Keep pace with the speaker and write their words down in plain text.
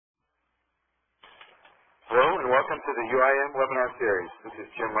Hello and welcome to the UIM webinar series. This is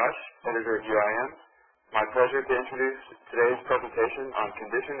Jim Rush, editor of UIM. My pleasure to introduce today's presentation on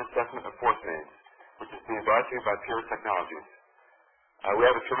condition assessment of force mains, which is being brought to you by Pure Technologies. We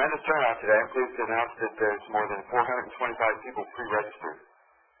have a tremendous turnout today. I'm pleased to announce that there's more than 425 people pre-registered.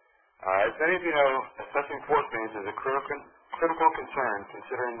 As many of you know, assessing force mains is a critical concern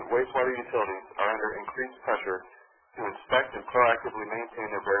considering that wastewater utilities are under increased pressure to inspect and proactively maintain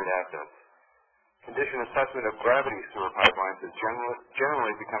their buried assets. Condition assessment of gravity sewer pipelines has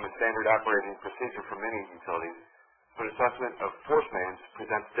generally become a standard operating procedure for many utilities, but assessment of force mains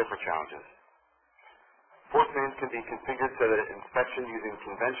presents different challenges. Force mains can be configured so that inspection using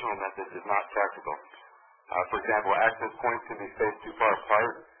conventional methods is not practical. For example, access points can be spaced too far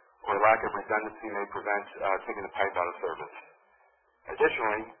apart, or lack of redundancy may prevent taking the pipe out of service.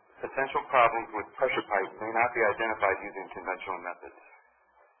 Additionally, potential problems with pressure pipe may not be identified using conventional methods.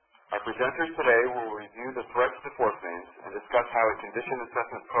 Our presenters today will review the threats to force mains and discuss how a condition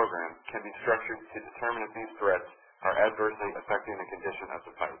assessment program can be structured to determine if these threats are adversely affecting the condition of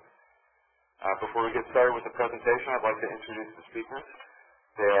the pipe. Before we get started with the presentation, I'd like to introduce the speakers.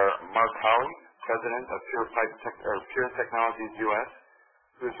 They are Mark Hawley, President of Pure Technologies US,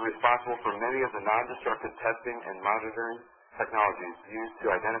 who is responsible for many of the non-destructive testing and monitoring technologies used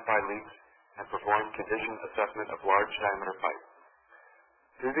to identify leaks and perform condition assessment of large diameter pipe.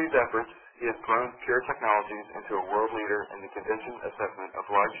 Through these efforts, he has grown Pure Technologies into a world leader in the condition assessment of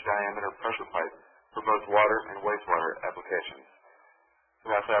large diameter pressure pipe for both water and wastewater applications.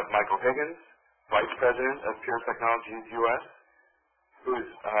 We also have Michael Higgins, Vice President of Pure Technologies US, who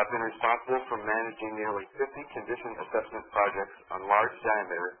has been responsible for managing nearly 50 condition assessment projects on large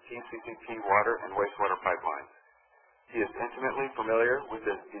diameter TCCP water and wastewater pipelines. He is intimately familiar with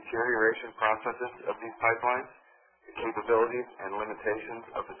the deterioration processes of these pipelines, the capabilities and limitations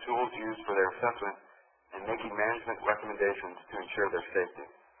of the tools used for their assessment, and making management recommendations to ensure their safety.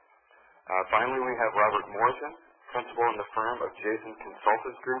 Finally, we have Robert Morrison, principal in the firm of Jason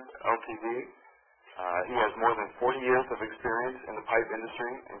Consultants Group, Ltd. He has more than 40 years of experience in the pipe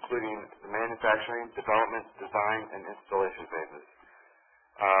industry, including the manufacturing, development, design, and installation phases.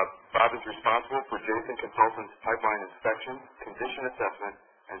 Bob is responsible for Jason Consultants pipeline inspection, condition assessment,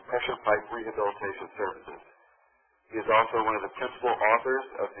 and pressure pipe rehabilitation services. He is also one of the principal authors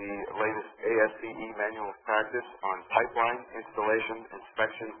of the latest ASCE Manual of Practice on pipeline installation,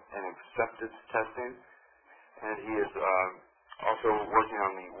 inspection, and acceptance testing. And he is also working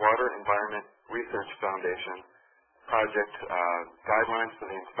on the Water Environment Research Foundation project guidelines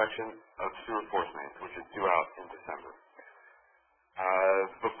for the inspection of sewer force mains, which is due out in December.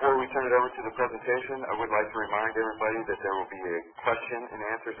 Before we turn it over to the presentation, I would like to remind everybody that there will be a question and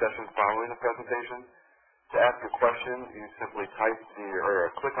answer session following the presentation. To ask a question, you simply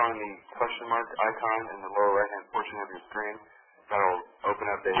click on the question mark icon in the lower right-hand portion of your screen. That'll open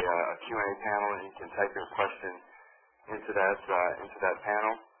up a Q&A panel, and you can type your question into that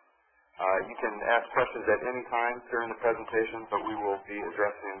panel. You can ask questions at any time during the presentation, but we will be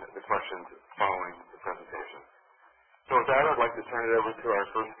addressing the questions following the presentation. So with that, I'd like to turn it over to our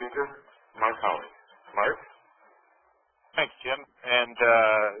first speaker, Mark Hawley. Mark? Thanks, Jim. And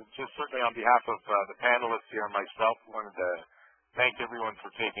just certainly on behalf of the panelists here and myself, I wanted to thank everyone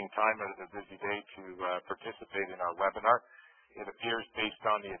for taking time out of their busy day to participate in our webinar. It appears, based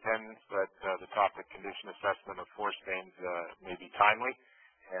on the attendance, that the topic condition assessment of force mains may be timely.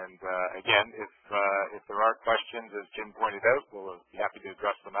 And again, if there are questions, as Jim pointed out, we'll be happy to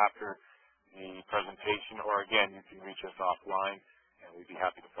address them after the presentation, or again, you can reach us offline, and we'd be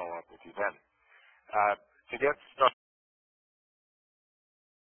happy to follow up with you then. To get started,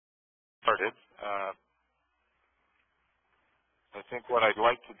 I think what I'd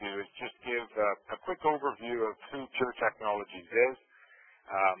like to do is just give a quick overview of who Pure Technologies is.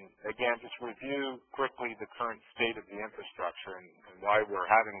 Again, just review quickly the current state of the infrastructure and why we're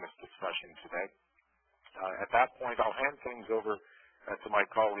having this discussion today. At that point, I'll hand things over to my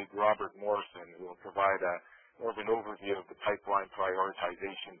colleague Robert Morrison, who will provide more of an overview of the pipeline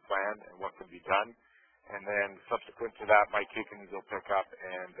prioritization plan and what can be done. And then subsequent to that, Mike Higgins will pick up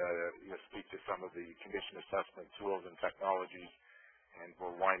and speak to some of the condition assessment tools and technologies, and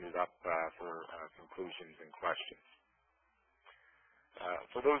we'll wind it up for conclusions and questions.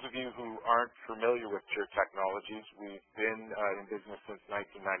 For those of you who aren't familiar with Pure Technologies, we've been in business since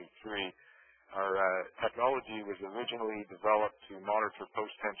 1993. Our technology was originally developed to monitor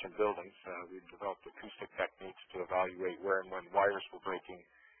post-tension buildings. We developed acoustic techniques to evaluate where and when wires were breaking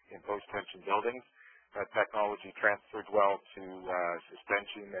in post-tension buildings. That technology transferred well to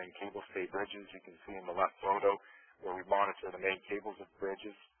suspension and cable stay bridges. You can see in the left photo where we monitor the main cables of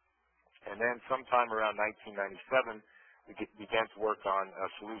bridges. And then sometime around 1997, we began to work on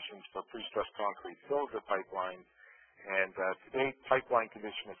solutions for pre-stressed concrete cylinder pipelines. And today, pipeline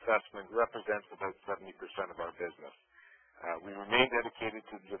condition assessment represents about 70% of our business. We remain dedicated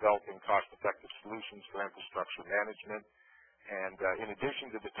to developing cost-effective solutions for infrastructure management. And in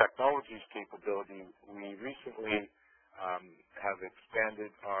addition to the technologies capability, we recently have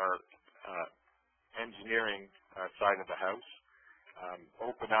expanded our engineering side of the house.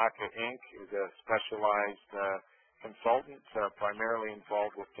 Opanaka Inc. is a specialized consultant primarily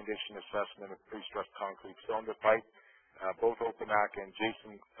involved with condition assessment of pre-stressed concrete cylinder pipe. Both Opanaka and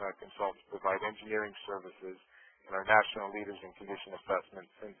Jason Consultants provide engineering services and are national leaders in condition assessment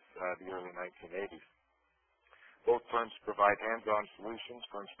since the early 1980s. Both firms provide hands-on solutions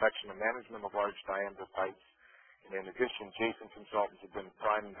for inspection and management of large diameter pipes. And in addition, Jason Consultants have been a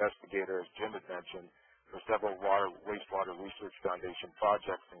prime investigator, as Jim had mentioned, for several Wastewater Research Foundation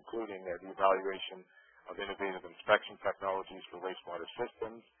projects, including the evaluation of innovative inspection technologies for wastewater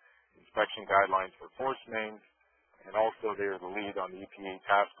systems, inspection guidelines for force mains, and also they are the lead on the EPA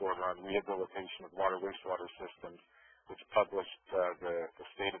task order on rehabilitation of water wastewater systems, which published the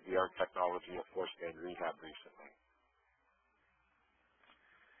state-of-the-art technology of force main rehab recently.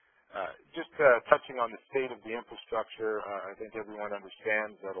 Just touching on the state of the infrastructure, I think everyone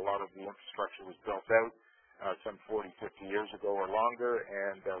understands that a lot of the infrastructure was built out some 40, 50 years ago or longer,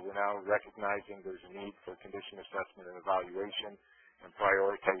 and we're now recognizing there's a need for condition assessment and evaluation and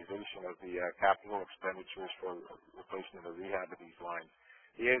prioritization of the capital expenditures for replacement or rehab of these lines.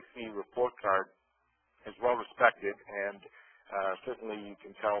 The ASC report card is well respected, and certainly you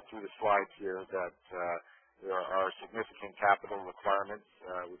can tell through the slides here that there are significant capital requirements.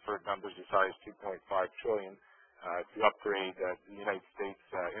 We've heard numbers as high as $2.5 trillion to upgrade the United States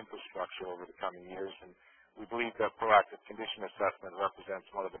infrastructure over the coming years, and we believe that proactive condition assessment represents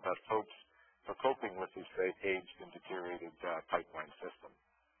one of the best hopes for coping with this aged and deteriorated pipeline system.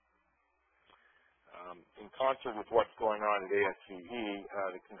 In concert with what's going on at ASCE,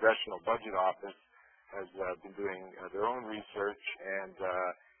 the Congressional Budget Office has been doing their own research, and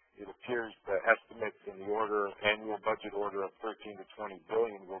it appears the estimates in the annual budget order of 13 to 20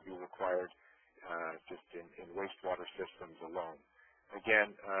 billion will be required just in wastewater systems alone.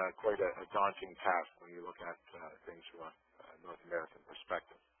 Again, quite a daunting task when you look at things from a North American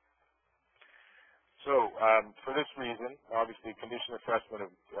perspective. So, for this reason, obviously, condition assessment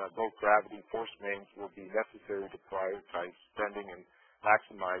of both gravity force mains will be necessary to prioritize spending and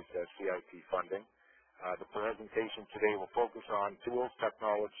maximize CIP funding. The presentation today will focus on tools,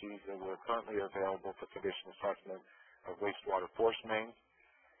 technologies that are currently available for condition assessment of wastewater force mains.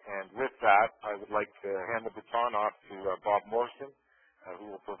 And with that, I would like to hand the baton off to Bob Morrison,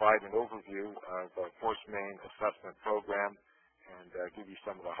 who will provide an overview of the force main assessment program and give you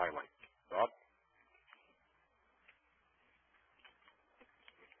some of the highlights. Bob?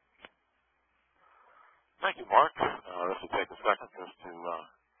 Thank you, Mark. This will take a second just to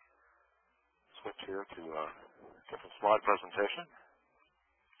switch here to a different slide presentation.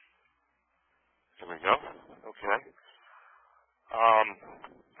 Here we go. Okay.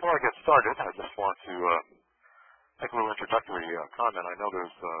 Before I get started, I just want to take a little introductory comment. I know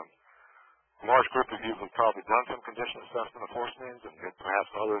there's a large group of you who've probably done some condition assessment of force mains, and perhaps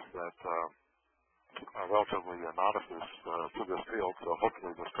others that are relatively novices to this field, so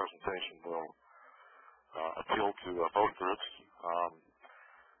hopefully this presentation will appeal to both groups.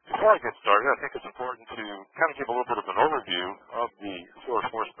 Before I get started, I think it's important to kind of give a little bit of an overview of the sewer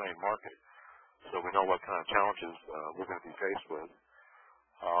force main market so we know what kind of challenges we're going to be faced with.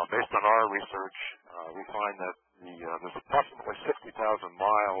 Based on our research, we find that there's approximately 60,000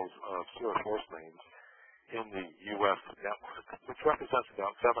 miles of sewer force mains in the U.S. network, which represents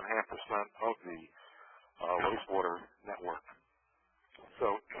about 7.5% of the wastewater network.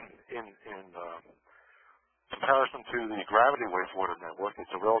 So in comparison to the gravity wastewater network,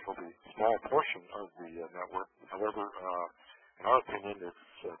 it's a relatively small portion of the network. However, in our opinion, it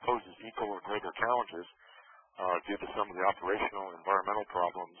poses equal or greater challenges due to some of the operational and environmental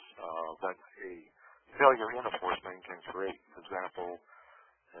problems that a failure in a force main can create. For example,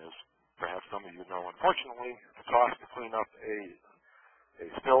 as perhaps some of you know, unfortunately, the cost to clean up a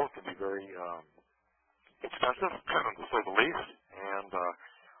spill can be very expensive, to say the least, and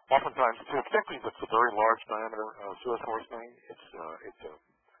oftentimes, particularly if it's a very large diameter sewer force main, it's a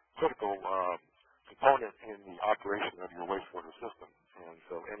critical component in the operation of your wastewater system, and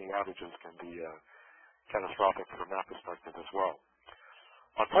so any outages can be catastrophic from that perspective as well.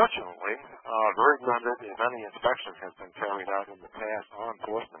 Unfortunately, very limited, if any, inspection has been carried out in the past on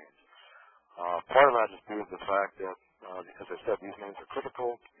force mains. Part of that is due to the fact that, as I said, these mains are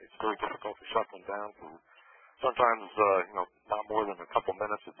critical. It's very difficult to shut them down for sometimes, not more than a couple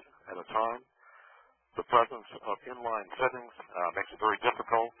minutes at a time. The presence of inline fittings makes it very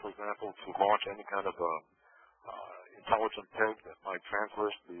difficult, for example, to launch any kind of intelligent pig that might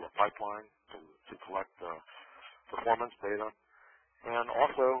traverse the pipeline to collect performance data. And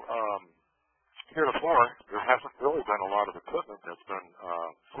also, heretofore, there hasn't really been a lot of equipment that's been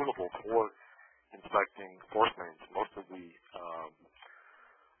suitable for inspecting force mains. Most of the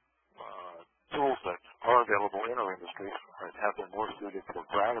tools that are available in our industry have been more suited for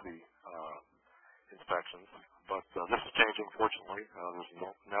gravity inspections, but this is changing, fortunately. There's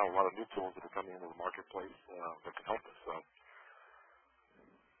now a lot of new tools that are coming into the marketplace that can help us.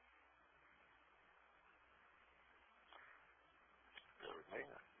 Bear with me.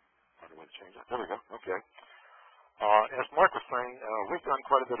 Find a way to change that. There we go. Okay. As Mark was saying, we've done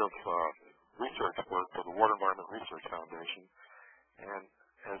quite a bit of research work for the Water Environment Research Foundation, and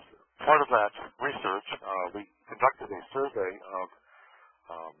as part of that research, we conducted a survey of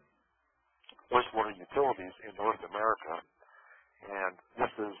wastewater utilities in North America, and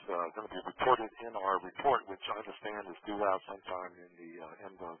this is going to be reported in our report, which I understand is due out sometime in the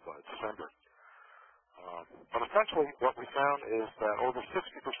end of December. But essentially, what we found is that over 60%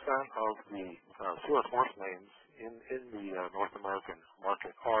 of the sewer force mains in the North American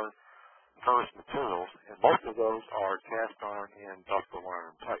market are ferrous materials, and most of those are cast iron and ductile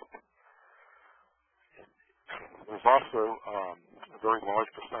iron pipe. There's also a very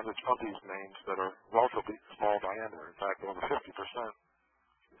large percentage of these mains that are relatively small diameter. In fact, over 50%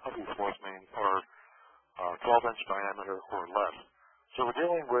 of these force mains are 12-inch diameter or less. So we're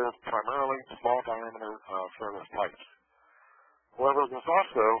dealing with primarily small diameter ferrous pipes. However, there's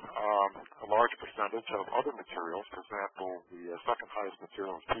also a large percentage of other materials. For example, the second highest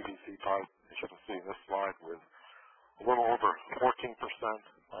material is PVC pipe, as you can see in this slide, with a little over 14%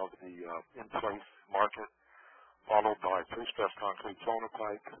 of the in-place market, followed by pre-stressed concrete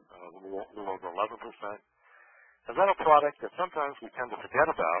sonopipe, a little over 11%. And then a product that sometimes we tend to forget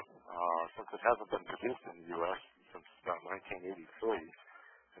about, since it hasn't been produced in the U.S. since about 1983,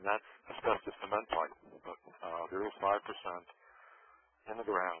 and that's asbestos cement pipe. But there is 5% in the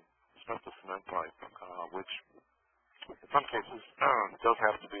ground, asbestos cement pipe, which in some cases does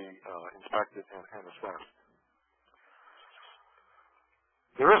have to be inspected and assessed.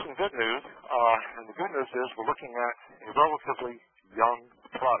 There is some good news, and the good news is we're looking at a relatively young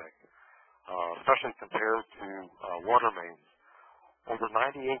product, especially compared to water mains. Over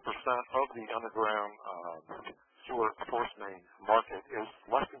 98% of the underground sewer force main market is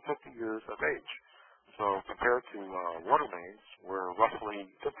less than 50 years of age. So compared to water mains, where roughly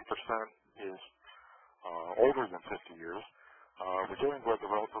 50% is older than 50 years, we're dealing with a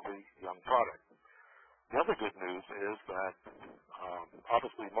relatively young product. The other good news is that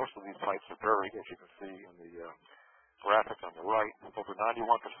obviously most of these pipes are buried, as you can see in the graphic on the right. Over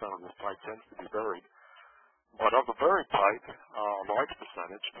 91% of this pipe tends to be buried. But of the buried pipe, a large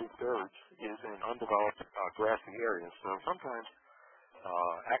percentage, 2/3, is in undeveloped grassy areas. So sometimes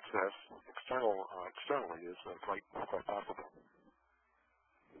access externally is quite possible.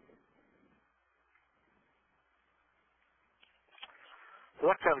 So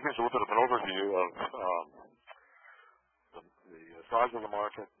that kind of gives you a little bit of an overview of the size of the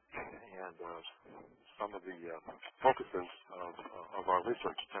market and some of the focuses of our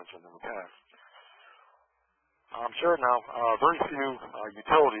research attention in the past. I'm sure now very few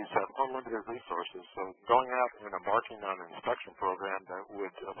utilities have unlimited resources, so going out and embarking on an inspection program that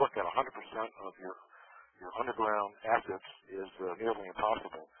would look at 100% of your underground assets is nearly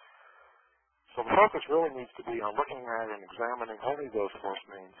impossible. So the focus really needs to be on looking at and examining only those force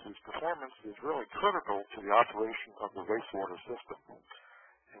mains whose performance is really critical to the operation of the wastewater system.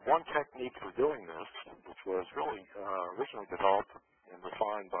 And one technique for doing this, which was really originally developed and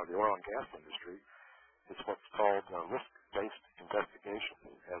refined by the oil and gas industry, is what's called risk-based investigation,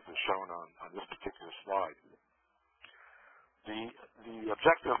 as is shown on this particular slide. The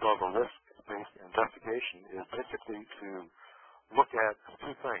objective of a risk-based investigation is basically to look at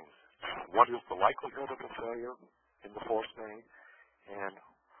two things. What is the likelihood of a failure in the force main, and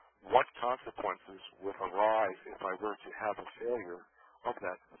what consequences would arise if I were to have a failure of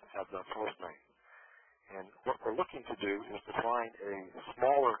that force main? And what we're looking to do is to find a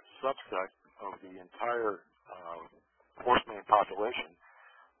smaller subset of the entire force main population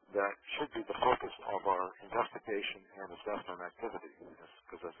that should be the focus of our investigation and assessment activity.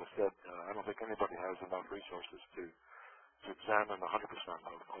 Because as I said, I don't think anybody has enough resources to examine 100%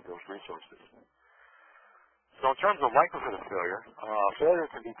 of those resources. So in terms of likelihood of failure, failure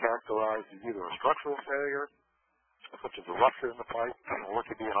can be characterized as either a structural failure, such as a rupture in the pipe, or it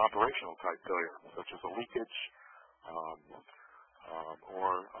could be an operational type failure, such as a leakage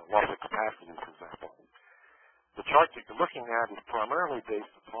or a loss of capacity, for example. The chart that you're looking at is primarily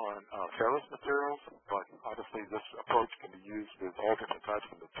based upon ferrous materials, but obviously this approach can be used with all different types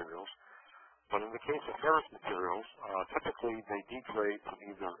of materials. But in the case of ferrous materials, typically they degrade from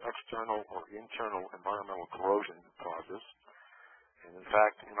either external or internal environmental corrosion causes. And in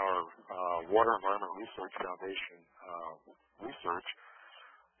fact, in our Water Environment Research Foundation research,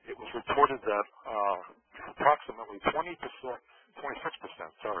 it was reported that approximately 26%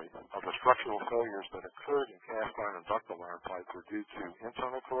 of the structural failures that occurred in cast iron and ductile iron pipe were due to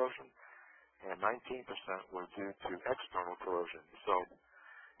internal corrosion, and 19% were due to external corrosion. So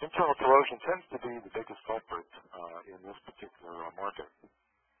internal corrosion tends to be the biggest culprit in this particular market.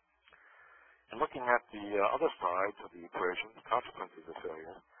 And looking at the other side of the equation, the consequences of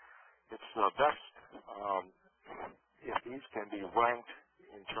failure, it's best if these can be ranked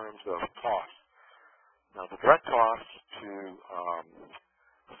in terms of cost. Now, the direct costs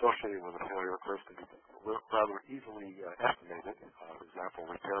associated with a failure, of course, can be rather easily estimated. For example,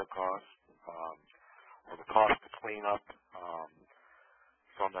 repair costs or the cost to clean up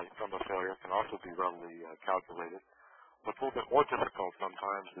from a failure can also be readily calculated. What's a little bit more difficult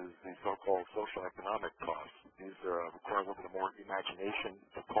sometimes is the so-called social economic costs. These require a little bit more imagination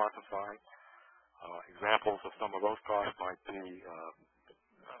to quantify. Examples of some of those costs might be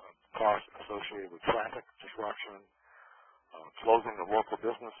costs associated with traffic disruption, closing of local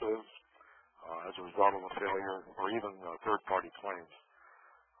businesses as a result of a failure, or even third-party claims.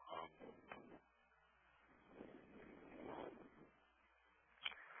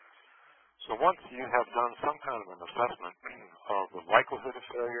 So once you have done some kind of an assessment of the likelihood of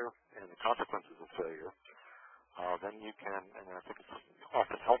failure and the consequences of failure, then you can, and I think it's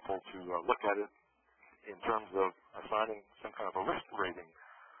often helpful to look at it in terms of assigning some kind of a risk rating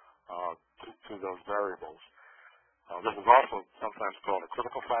to those variables. This is also sometimes called a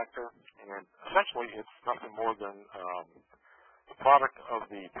critical factor, and essentially it's nothing more than the product of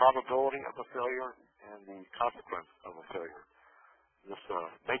the probability of a failure and the consequence of a failure. This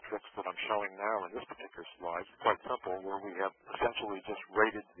matrix that I'm showing now in this particular slide is quite simple, where we have essentially just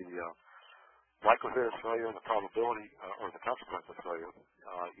rated the likelihood of failure, the probability, or the consequence of failure,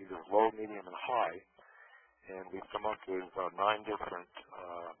 either low, medium, and high, and we've come up with 9 different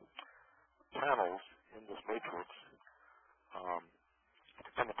panels in this matrix,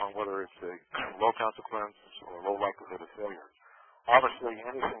 depending upon whether it's a low consequence or low likelihood of failure. Obviously,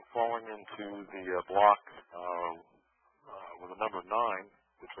 anything falling into the block with a number 9,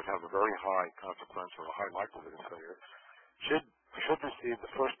 which would have a very high consequence or a high likelihood of failure, should receive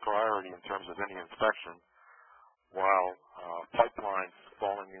the first priority in terms of any inspection, while pipelines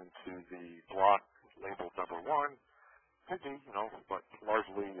falling into the block labeled number 1 could be, but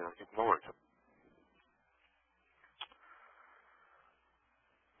largely ignored.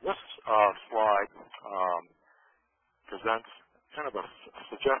 This slide presents kind of a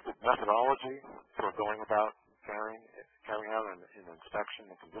suggested methodology for going about carrying out an inspection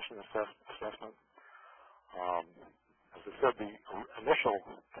and condition assessment. As I said, the initial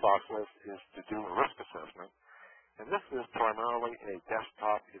process is to do a risk assessment, and this is primarily a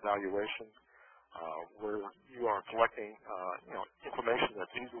desktop evaluation where you are collecting information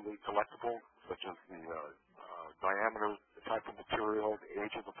that's easily collectible, such as the diameter, the type of material, the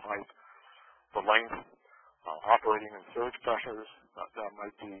age of the pipe, the length, operating and surge pressures that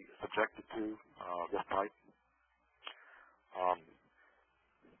might be subjected to this pipe.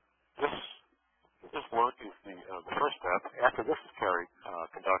 This work is the first step. After this is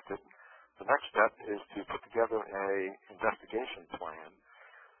conducted, the next step is to put together an investigation plan.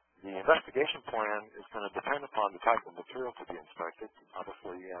 The investigation plan is going to depend upon the type of material to be inspected,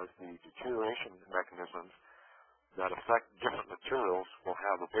 obviously, as the deterioration mechanisms that affect different materials will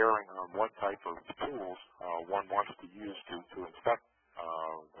have a bearing on what type of tools one wants to use to inspect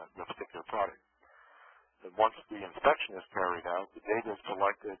the particular product. And once the inspection is carried out, the data is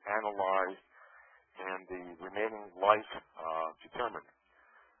collected, analyzed, and the remaining life determined.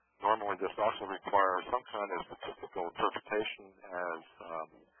 Normally, this also requires some kind of statistical interpretation, as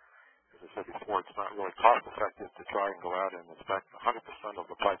I said before, it's not really cost-effective to try and go out and inspect 100% of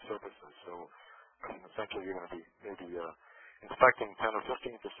the pipe surfaces. So essentially, you're going to be maybe inspecting 10 or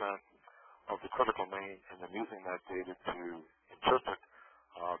 15% of the critical main, and then using that data to interpret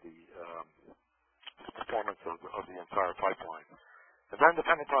the performance of the entire pipeline. And then,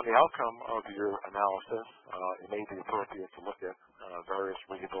 depending upon the outcome of your analysis, it may be appropriate to look at various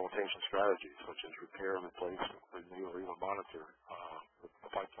rehabilitation strategies, such as repair, replace, renew, or even monitor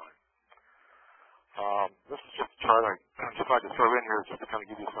the pipeline. This is just a chart I tried to throw in here just to kind of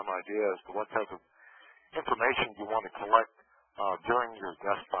give you some idea as to what type of information you want to collect during your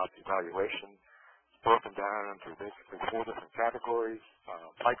desktop evaluation. It's broken down into basically 4 different categories: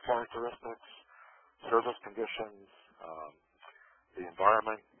 pipe characteristics, service conditions, the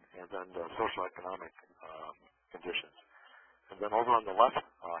environment, and then the socioeconomic conditions. And then over on the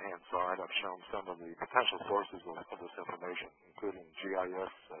left-hand side, I've shown some of the potential sources of this information, including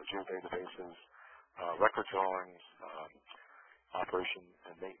GIS, geodatabases, record drawings, operation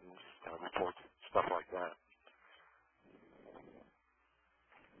and maintenance reports, stuff like that.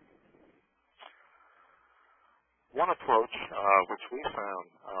 One approach which we found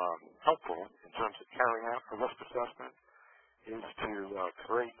helpful in terms of carrying out a risk assessment is to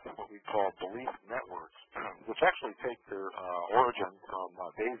create what we call belief networks, which actually take their origin from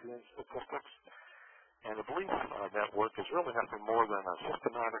Bayesian statistics. And a belief network is really nothing more than a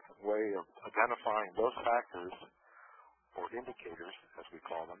systematic way of identifying those factors, or indicators, as we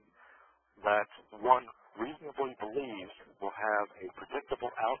call them, that one reasonably believes will have a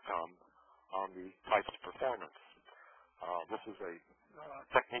predictable outcome on the pipe's performance. This is a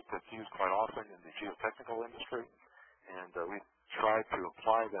technique that's used quite often in the geotechnical industry, and we've tried to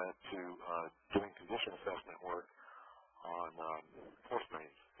apply that to doing condition assessment work on force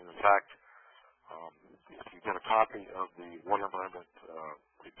mains. And in fact, if you get a copy of the Water Environment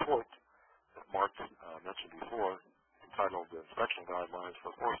report that Mark mentioned before, entitled Inspection Guidelines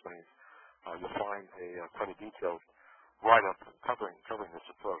for Force Mains, you'll find quite a detailed write-up covering this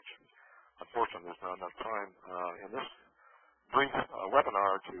approach. Unfortunately, there's not enough time in this brief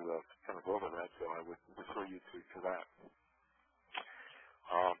webinar to kind of go over that, so I would refer you to that.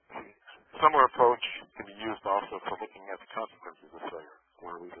 Similar approach can be used also for looking at the consequences of failure,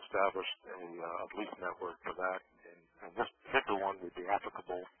 where we've established a belief network for that. And this particular one would be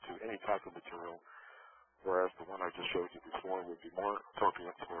applicable to any type of material, whereas the one I just showed you before would be more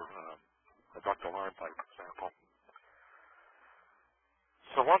appropriate for a ductile iron pipe, for example.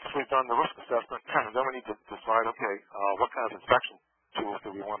 So once we've done the risk assessment, then we need to decide, okay, what kind of inspection tools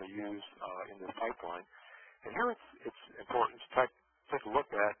do we want to use in this pipeline? And here it's important to take a look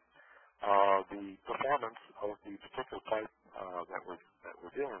at the performance of the particular pipe that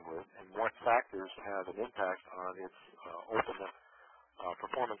we're dealing with, and what factors have an impact on its ultimate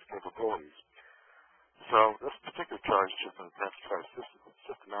performance capabilities. So this particular chart is just an attempt to try to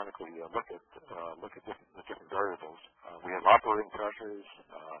systematically look at the different variables. We have operating pressures,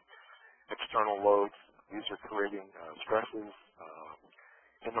 external loads. These are creating stresses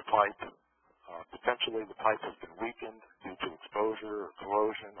in the pipe. Potentially the pipe has been weakened due to exposure or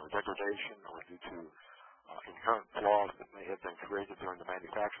corrosion or degradation, or due to inherent flaws that may have been created during the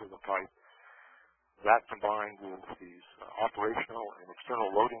manufacture of the pipe. That, combined with these operational and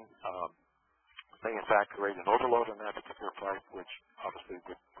external loading, may in fact create an overload in that particular pipe, which obviously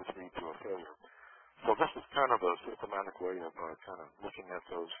would lead to a failure. So this is kind of a systematic way of kind of looking at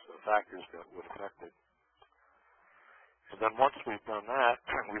those factors that would affect it. And then once we've done that,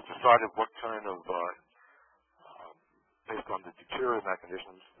 we've decided what kind of, based on the deteriorating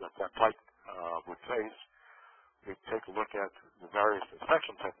mechanisms that pipe would face, we take a look at the various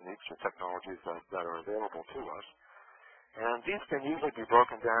inspection techniques or technologies that are available to us. And these can usually be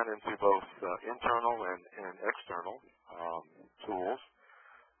broken down into both internal and external tools.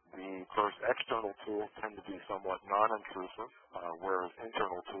 The first external tools tend to be somewhat non-intrusive, whereas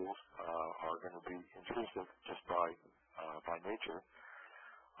internal tools are going to be intrusive just by nature.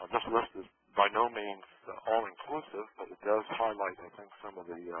 This list is by no means all-inclusive, but it does highlight, I think, some of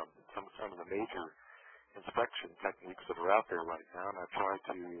the major inspection techniques that are out there right now, and I've tried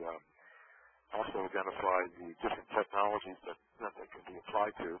to also identify the different technologies that they can be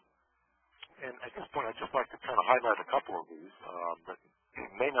applied to. And at this point, I'd just like to kind of highlight a couple of these that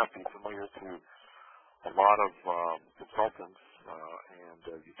may not be familiar to a lot of consultants and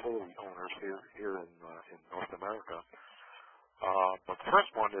utility owners here in North America. But the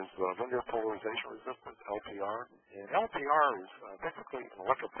first one is linear polarization resistance, LPR. And LPR is basically an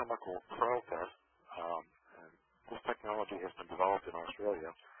electrochemical trail test. And this technology has been developed in Australia.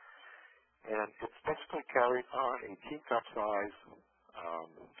 And it's basically carried on a teacup-size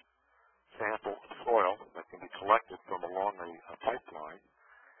sample of soil that can be collected from along a pipeline.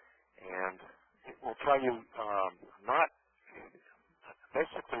 And it will tell you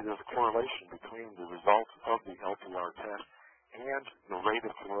basically there's a correlation between the results of the LPR test and the rate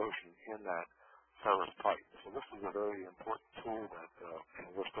of corrosion in that ferrous pipe. So this is a very important tool that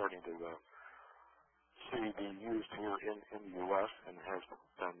we're starting to see be used here in the U.S. and has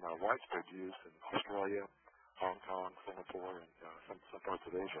been widespread use in Australia, Hong Kong, Singapore, and some parts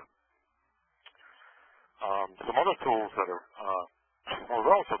of Asia. Some other tools that are more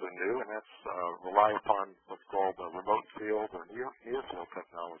relatively new, and that's rely upon what's called remote field or near field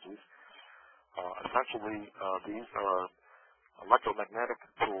technologies. Essentially, these are electromagnetic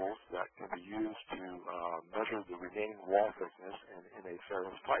tools that can be used to measure the remaining wall thickness in a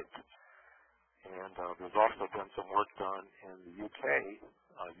ferrous pipe. And there's also been some work done in the UK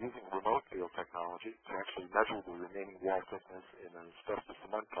using remote field technology to actually measure the remaining wall thickness in an asbestos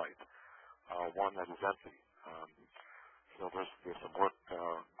cement pipe, one that is empty. So there's some work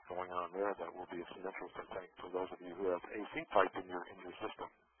going on there that will be of some interest, I think, for those of you who have AC pipe in your system.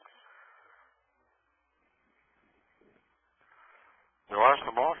 There are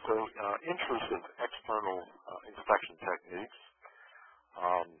some also intrusive external inspection techniques.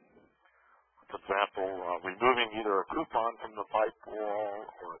 For example, removing either a coupon from the pipe wall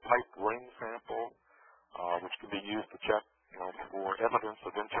or a pipe ring sample, which can be used to check for evidence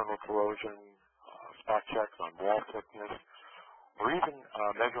of internal corrosion, spot checks on wall thickness, or even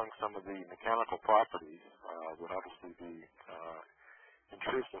measuring some of the mechanical properties would obviously be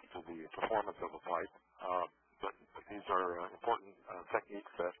intrusive to the performance of a pipe. But these are important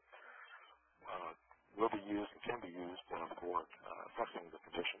techniques that will be used and can be used for assessing the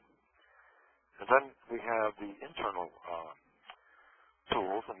condition. And then we have the internal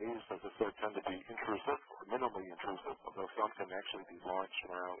tools, and these, as I said, tend to be intrusive or minimally intrusive, although some can actually be launched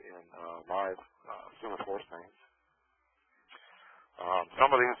now in live sewer force mains.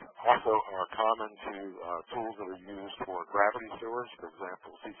 Some of these also are common to tools that are used for gravity sewers, for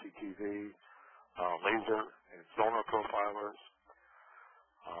example, CCTV, laser and sonar profilers.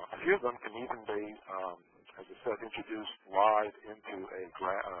 A few of them can even be, as I said, introduced live into a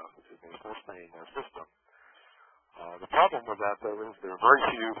force main system. The problem with that, though, is there are very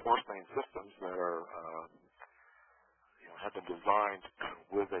few force main systems that are have been designed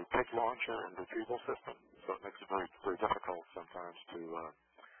with a pick launcher and retrieval system, so it makes it very, very difficult sometimes to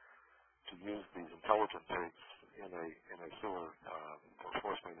use these intelligent pigs in a sewer or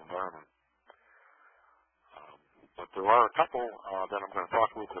force main environment. But there are a couple that I'm going to talk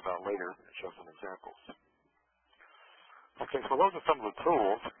a little bit about later and show some examples. Okay, so those are some of the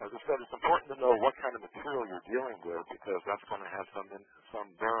tools. As I said, it's important to know what kind of material you're dealing with because that's going to have some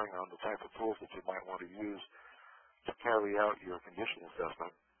bearing on the type of tools that you might want to use to carry out your condition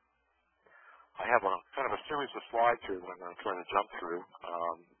assessment. I have a kind of a series of slides here that I'm going to try to jump through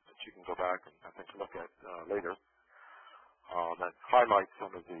that you can go back and I think look at later that highlight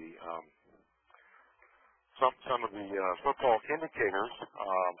some of the so-called indicators,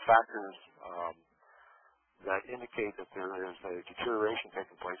 factors that indicate that there is a deterioration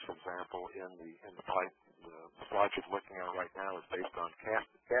taking place. For example, in the pipe, the slide you're looking at right now is based on cast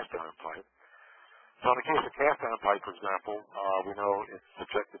iron pipe. So in the case of cast iron pipe, for example, we know it's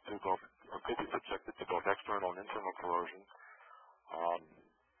subjected to both, or could be subjected to both external and internal corrosion.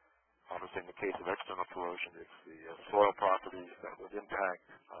 Obviously, in the case of external corrosion, it's the soil properties that would impact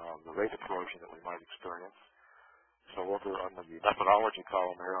the rate of corrosion that we might experience. So over on the methodology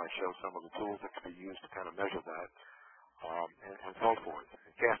column here, I show some of the tools that can be used to kind of measure that, and so forth.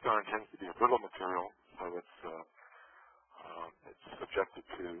 And cast iron tends to be a brittle material, so it's subjected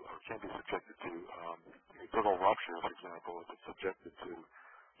to, or can be subjected to, a brittle rupture, for example, if it's subjected to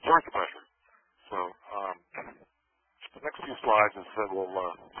surge pressure. So the next few slides, as I said, we'll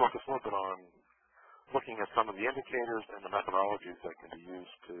focus a little bit on looking at some of the indicators and the methodologies that can be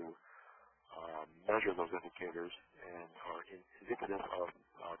used to measure those indicators and are indicative of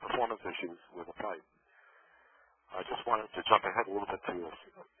performance issues with a pipe. I just wanted to jump ahead a little bit to,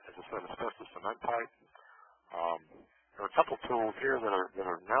 as I said, asbestos cement pipe. There are a couple tools here that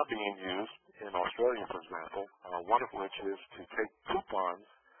are now being used in Australia, for example, one of which is to take coupons,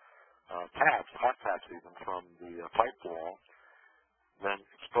 taps, hot taps even, from the pipe wall, then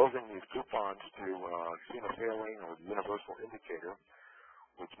exposing these coupons to phenolphthalein or the universal indicator,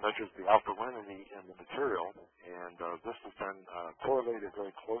 which measures the alkalinity in the material, and this is then correlated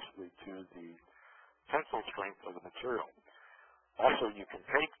very closely to the tensile strength of the material. Also, you can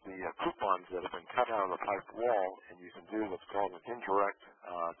take the coupons that have been cut out of the pipe wall, and you can do what's called an indirect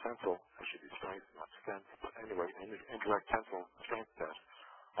tensile, that should be strength, not strength, but anyway, an indirect tensile strength test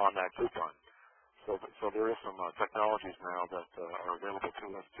on that coupon. So there is some technologies now that are available to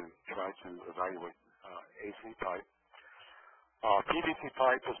us to try to evaluate AC pipe. PVC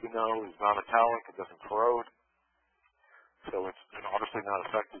pipe, as we know, is non-metallic. It doesn't corrode. So it's obviously not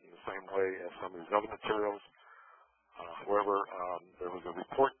affected in the same way as some of these other materials. However, there was a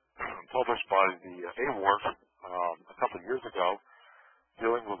report published by the AWARF a couple of years ago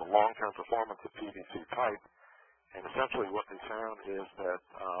dealing with the long-term performance of PVC pipe. And essentially what they found is that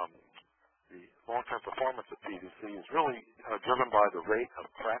the long-term performance is really driven by the rate of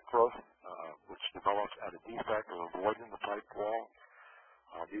crack growth, which develops at a defect or a void in the pipe wall.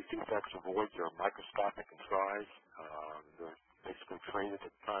 These defects or voids are microscopic in size. They're basically created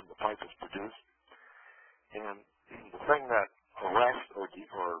at the time the pipe is produced. And the thing that arrests or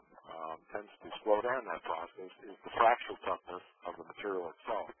tends to slow down that process is the fracture toughness of the material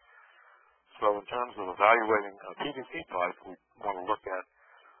itself. So in terms of evaluating a PVC pipe, we want to look at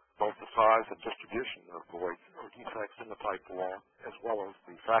both the size and distribution of voids or defects in the pipe wall, as well as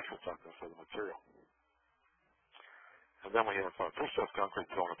the fracture toughness of the material. And then we have pre-stressed concrete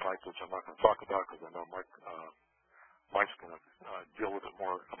fill in a pipe, which I'm not going to talk about because I know Mike's going to deal with it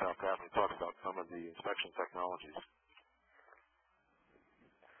more about that when we talk about some of the inspection technologies.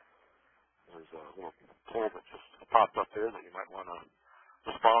 There's a little poll that just popped up there that you might want to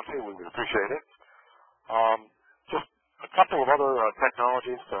respond to. We would appreciate it. Just a couple of other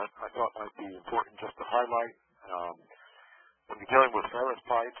technologies that I thought might be important just to highlight. When you're dealing with ferrous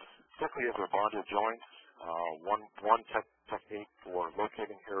pipes, particularly if they're bonded joints, one technique for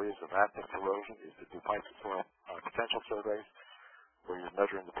locating areas of active corrosion is to do pipe to soil potential surveys, where you're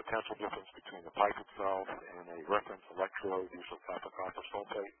measuring the potential difference between the pipe itself and a reference electrode, usually copper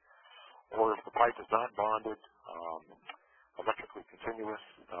sulfate. Or if the pipe is not bonded, electrically continuous,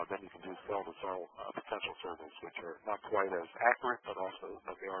 then you can do cell-to-cell potential surveys, which are not quite as accurate, but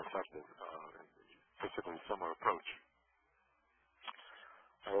they are effective, basically a similar approach.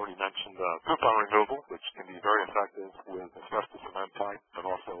 I already mentioned coupon removal, which can be very effective with asbestos cement pipe, but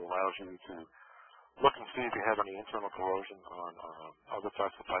also allows you to look and see if you have any internal corrosion on other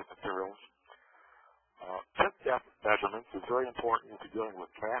types of pipe materials. Tip depth measurements is very important if you're dealing with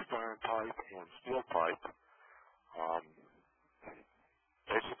cast iron pipe and steel pipe.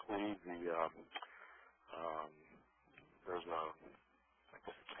 Basically, there's a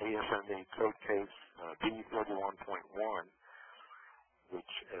ASME code case D31.1,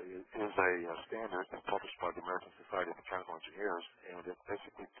 which is a standard published by the American Society of Mechanical Engineers, and it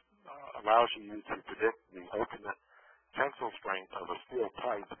basically allows you to predict the ultimate tensile strength of a steel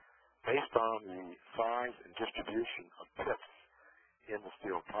pipe based on the size and distribution of pips in the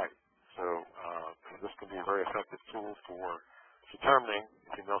steel pipe. So this can be a very effective tool for determining,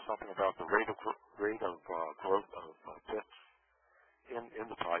 if you know something about the rate of growth of pips in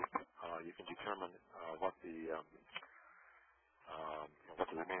the pipe, you can determine what the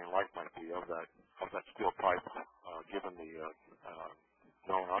remaining life might be of that steel pipe, given the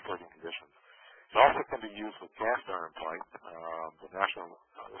known operating conditions. It also can be used with cast iron pipe.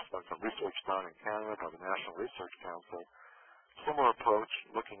 There's been some research done in Canada by the National Research Council. Similar approach,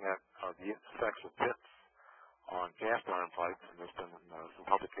 looking at the effects of pips on cast iron pipe, and there's been some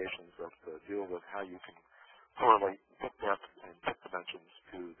publications that deal with how you can correlate pip depth and pip dimensions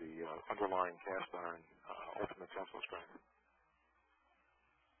to the underlying cast iron ultimate tensile strength.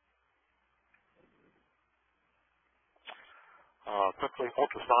 Quickly,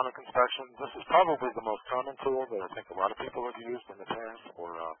 ultrasonic inspection. This is probably the most common tool that I think a lot of people have used in the past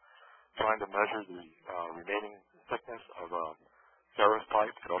for trying to measure the remaining thickness of a ferrous pipe.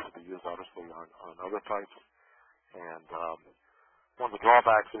 It could also be used, obviously, on other pipes. And one of the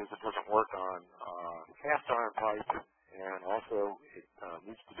drawbacks is it doesn't work on cast iron pipe, and also it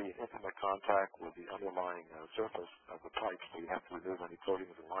needs to be in intimate contact with the underlying surface of the pipe, so you have to remove any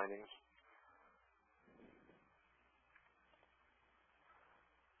coatings and linings.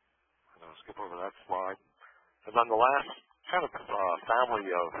 I'll skip over that slide. And then the last kind of family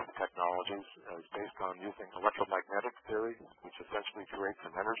of technologies is based on using electromagnetic theory, which essentially creates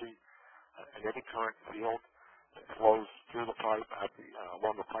an energy, an eddy current field that flows through the pipe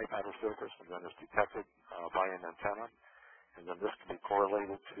along the pipe outer surface, and then is detected by an antenna. And then this can be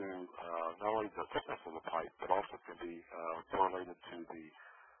correlated to not only the thickness of the pipe, but also can be correlated to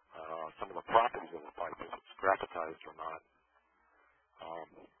some of the properties of the pipe, if it's graphitized or not.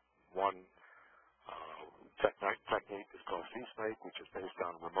 One technique is called C-Snake, which is based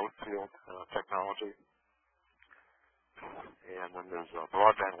on remote field technology. And then there's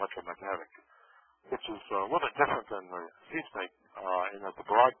broadband electromagnetic, which is a little bit different than the C-Snake, in that the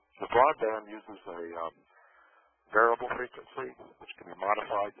broadband uses a variable frequency, which can be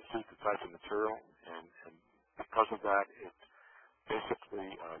modified to suit the type of material, and because of that, it basically,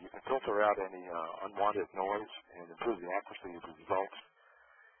 you can filter out any unwanted noise and improve the accuracy of the results.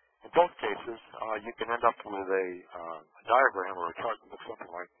 In both cases, you can end up with a diagram or a chart that looks something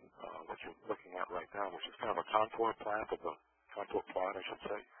like what you're looking at right now, which is kind of a contour plot, of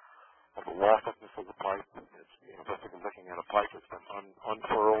the wall thickness of the pipe. It's basically looking at a pipe that's been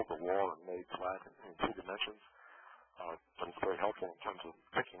unfurled, the wall, and made flat in 2 dimensions. But it's very helpful in terms of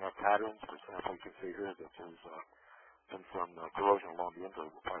picking up patterns. For example, you can see here that there's and from corrosion along the inside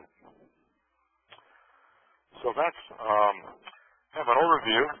of the pipe. So that's kind of an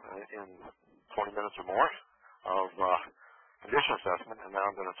overview in 20 minutes or more of condition assessment, and now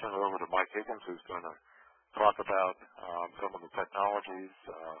I'm going to turn it over to Mike Higgins, who's going to talk about some of the technologies.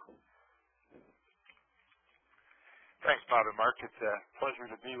 Thanks, Bob and Mark. It's a pleasure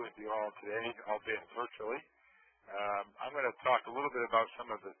to be with you all today, albeit virtually. I'm going to talk a little bit about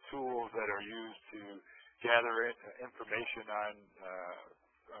some of the tools that are used to gather information on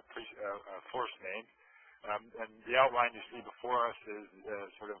force main. And the outline you see before us is the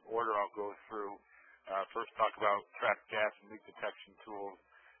sort of order I'll go through. First talk about trapped gas and leak detection tools,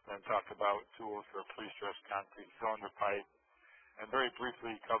 then talk about tools for pre-stressed concrete cylinder pipe, and very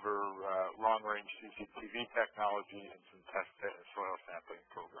briefly cover long-range CCTV technology and some test soil sampling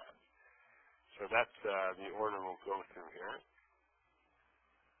programs. So that's the order we'll go through here.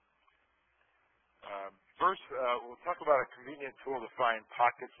 First, we'll talk about a convenient tool to find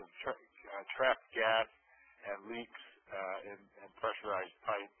pockets of trapped gas and leaks in pressurized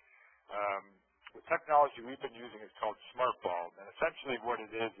pipe. The technology we've been using is called Smart Ball, and essentially what it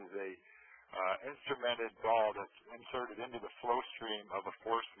is a instrumented ball that's inserted into the flow stream of a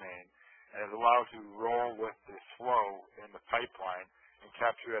force main, and it allows you to roll with the flow in the pipeline and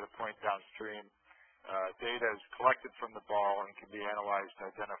capture at a point downstream. Data is collected from the ball and can be analyzed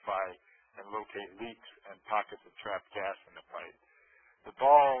to identify and locate leaks and pockets of trapped gas in the pipe. The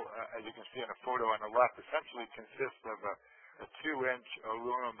ball, as you can see in a photo on the left, essentially consists of a 2-inch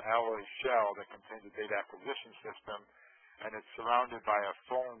aluminum alloy shell that contains a data acquisition system, and it's surrounded by a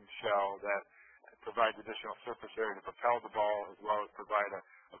foam shell that provides additional surface area to propel the ball, as well as provide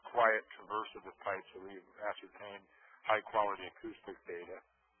a quiet traverse of the pipe so we ascertain high-quality acoustic data.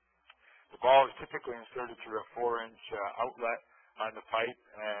 The ball is typically inserted through a 4-inch outlet on the pipe,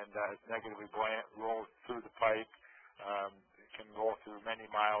 and it's negatively buoyant, rolls through the pipe. It can roll through many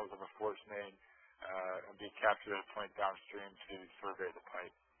miles of a force main and be captured at a point downstream to survey the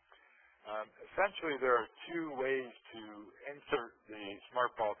pipe. Essentially, there are two ways to insert the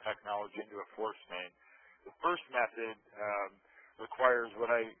Smart Ball technology into a force main. The first method requires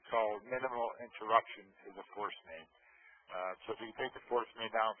what I call minimal interruption to the force main. So if you take the force main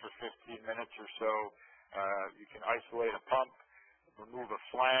down for 15 minutes or so, you can isolate a pump, remove a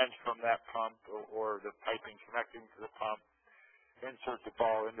flange from that pump or the piping connecting to the pump, insert the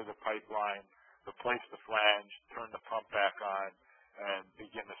ball into the pipeline, replace the flange, turn the pump back on, and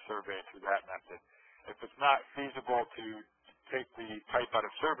begin the survey through that method. If it's not feasible to take the pipe out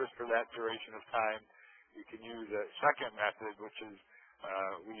of service for that duration of time, you can use a second method, which is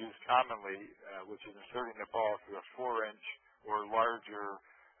we use commonly, which is inserting the ball through a 4-inch or larger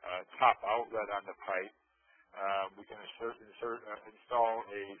top outlet on the pipe. We can install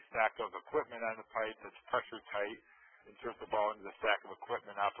a stack of equipment on the pipe that's pressure tight, insert the ball into the stack of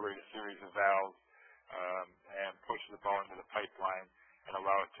equipment, operate a series of valves, and push the ball into the pipeline and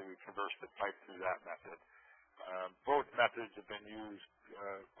allow it to traverse the pipe through that method. Both methods have been used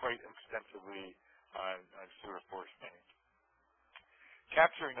quite extensively on sewer force mains.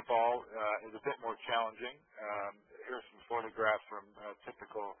 Capturing the ball is a bit more challenging. Here's some photographs from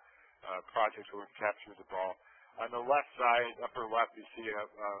typical projects where we've captured the ball. On the left side, upper left, you see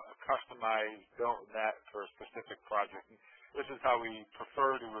a customized built net for a specific project. And this is how we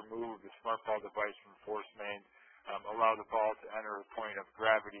prefer to remove the Smart Ball device from force mains, allow the ball to enter a point of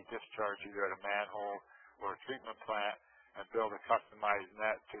gravity discharge either at a manhole or a treatment plant, and build a customized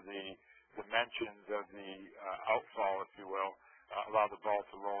net to the dimensions of the outfall, if you will, allow the ball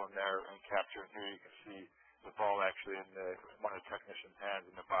to roll in there and capture. And here you can see the ball actually in one of the technician's hands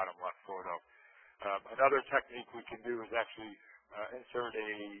in the bottom left photo. Another technique we can do is actually insert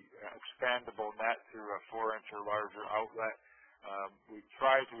a expandable net through a 4-inch or larger outlet. We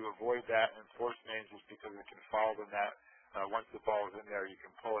try to avoid that in force mains just because it can follow the net. Once the ball is in there, you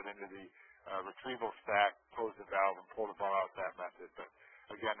can pull it into the retrieval stack, close the valve, and pull the ball out that method. But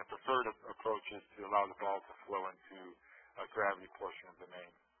again, the preferred approach is to allow the ball to flow into a gravity portion of the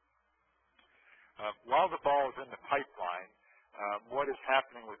main. While the ball is in the pipeline, what is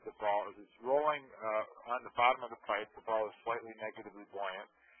happening with the ball is it's rolling on the bottom of the pipe. The ball is slightly negatively buoyant.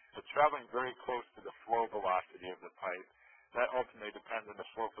 It's traveling very close to the flow velocity of the pipe. That ultimately depends on the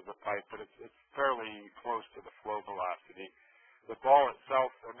slope of the pipe, but it's fairly close to the flow velocity. The ball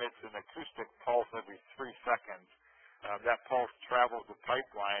itself emits an acoustic pulse every 3 seconds. That pulse travels the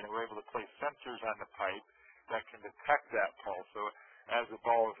pipeline, and we're able to place sensors on the pipe that can detect that pulse. So as the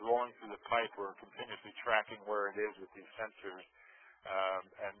ball is rolling through the pipe, we're continuously tracking where it is with these sensors,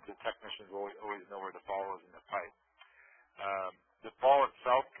 and the technicians will always know where the ball is in the pipe. The ball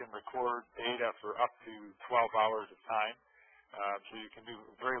itself can record data for up to 12 hours of time. So you can do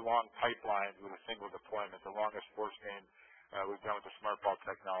very long pipelines with a single deployment. The longest force main we've done with the smart ball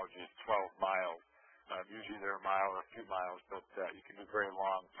technology is 12 miles. Usually they're a mile or a few miles, but you can do very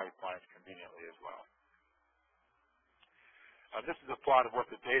long pipelines conveniently as well. This is a plot of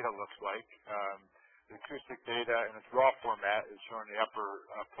what the data looks like. The acoustic data in its raw format is shown in the upper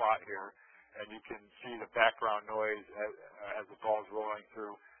plot here, and you can see the background noise as the ball is rolling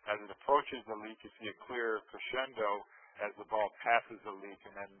through. As it approaches the leak, you see a clear crescendo as the ball passes the leak,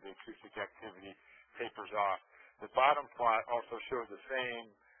 and then the acoustic activity tapers off. The bottom plot also shows the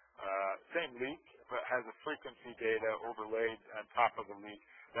same leak, but has a frequency data overlaid on top of the leak.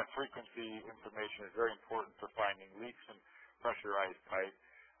 That frequency information is very important for finding leaks in pressurized pipe.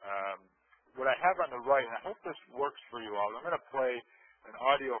 What I have on the right, and I hope this works for you all, I'm going to play an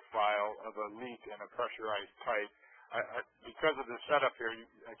audio file of a leak in a pressurized pipe. Because of the setup here,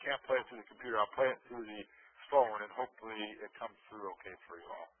 I can't play it through the computer. I'll play it through the phone, and hopefully it comes through okay for you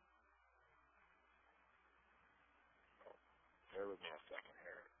all. Bear with me a second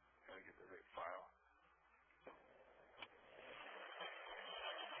here. Got to get the right file.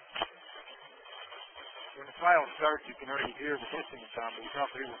 When the file starts, you can already hear the hissing sound, but you can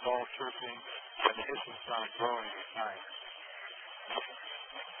also hear the ball chirping and the hissing sound growing at time.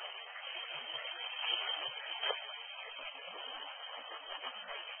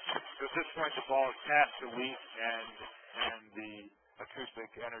 So at this point, the ball is past the leak, and the acoustic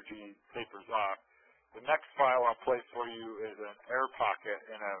energy tapers off. The next file I'll play for you is an air pocket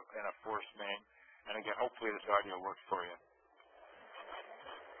in a force main, and again, hopefully this audio works for you.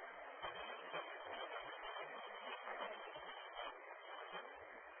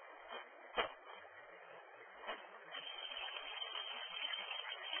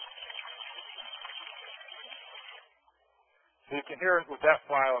 So you can hear with that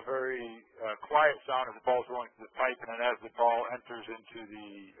file a very quiet sound as the ball is rolling through the pipe, and then as the ball enters into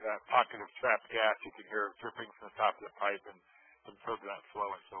the pocket of trapped gas, you can hear it dripping from the top of the pipe and some turbulent flow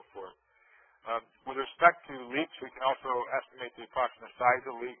and so forth. With respect to leaks, we can also estimate the approximate size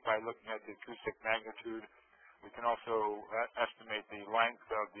of the leak by looking at the acoustic magnitude. We can also estimate the length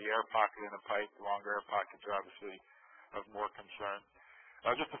of the air pocket in the pipe. The longer air pockets are obviously of more concern.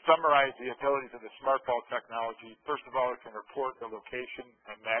 Just to summarize the abilities of the smart ball technology, first of all, it can report the location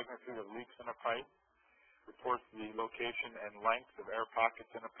and magnitude of leaks in a pipe, reports the location and length of air pockets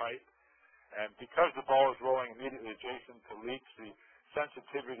in a pipe, and because the ball is rolling immediately adjacent to leaks, the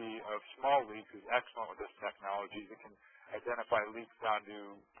sensitivity of small leaks is excellent with this technology. It can identify leaks down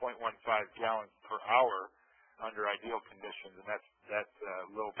to 0.15 gallons per hour under ideal conditions, and that's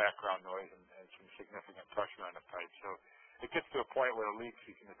low background noise and some significant pressure on the pipe. So it gets to a point where the leaks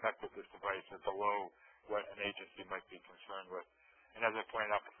you can detect with this device are below what an agency might be concerned with. And as I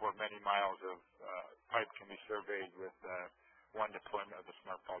pointed out before, many miles of pipe can be surveyed with one deployment of the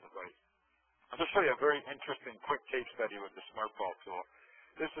smart ball device. I'll just show you a very interesting quick case study with the smart ball tool.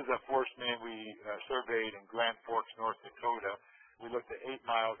 This is a force main we surveyed in Grand Forks, North Dakota. We looked at 8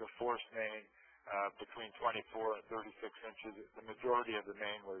 miles of force main between 24 and 36 inches. The majority of the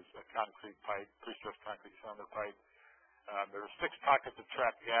main was a concrete pipe, pre-stressed concrete cylinder pipe. There were 6 pockets of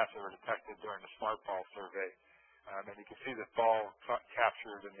trapped gas that were detected during the smart ball survey. And you can see the ball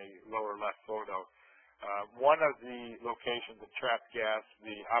captured in the lower left photo. One of the locations of trapped gas,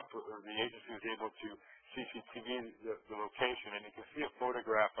 the agency was able to CCTV the location, and you can see a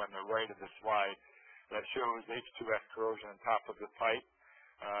photograph on the right of the slide that shows H2S corrosion on top of the pipe.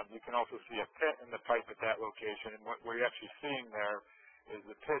 You can also see a pit in the pipe at that location, and what you're actually seeing there is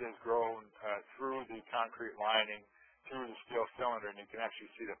the pit has grown through the concrete lining, through the steel cylinder, and you can actually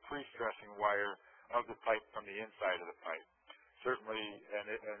see the pre-stressing wire of the pipe from the inside of the pipe. Certainly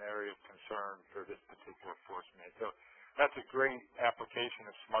an area of concern for this particular force main. So that's a great application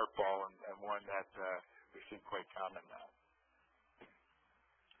of smart ball and one that we see quite common now.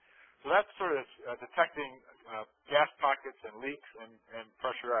 So that's sort of detecting gas pockets and leaks and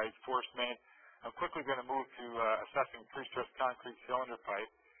pressurized force main. I'm quickly going to move to assessing pre-stressed concrete cylinder pipe.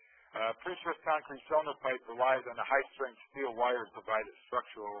 Pre-stressed concrete cylinder pipe relies on the high-strength steel wire to provide its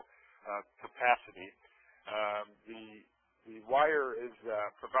structural capacity. The wire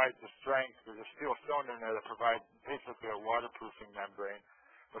provides the strength. There's a steel cylinder in there that provides basically a waterproofing membrane,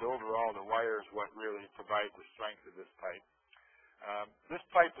 but overall the wire is what really provides the strength of this pipe. This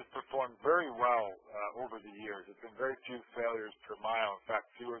pipe has performed very well over the years. There's been very few failures per mile, in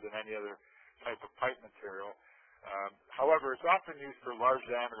fact fewer than any other type of pipe material. However, it's often used for large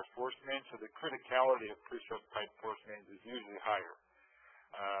diameter force mains, so the criticality of pre-stressed pipe force mains is usually higher.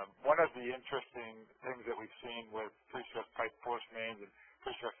 One of the interesting things that we've seen with pre-stressed pipe force mains and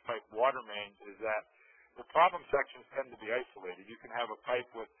pre-stressed pipe water mains is that the problem sections tend to be isolated. You can have a pipe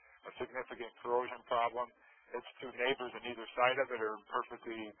with a significant corrosion problem. Its two neighbors on either side of it are in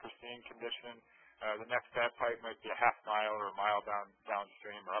perfectly pristine condition. The next bad pipe might be a half mile or a mile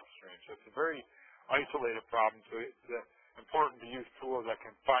downstream or upstream. So it's a very isolated problem. So it's important to use tools that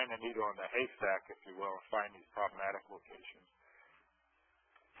can find a needle in the haystack, if you will, and find these problematic locations.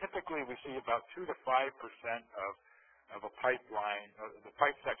 Typically, we see about 2 to 5% of a pipeline, the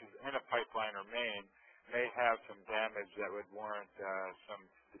pipe sections in a pipeline or main may have some damage that would warrant some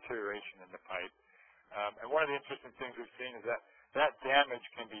deterioration in the pipe. And one of the interesting things we've seen is that damage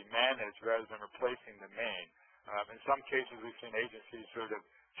can be managed rather than replacing the main. In some cases, we've seen agencies sort of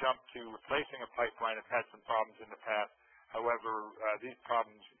jump to replacing a pipeline that had some problems in the past. However, these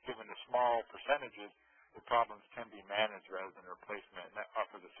problems, given the small percentages, the problems can be managed rather than replacement, and that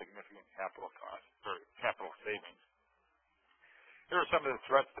offers a significant capital cost or capital savings. Here are some of the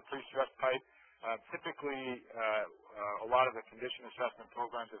threats to pre-stressed pipe. Typically, a lot of the condition assessment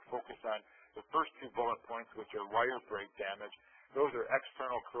programs are focused on the first two bullet points, which are wire break damage. Those are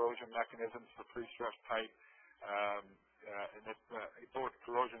external corrosion mechanisms for pre-stressed pipe. And both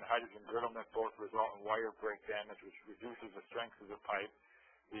corrosion and hydrogen brittlement both result in wire break damage, which reduces the strength of the pipe.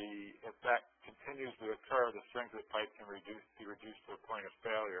 If that continues to occur, the strength of the pipe can be reduced to a point of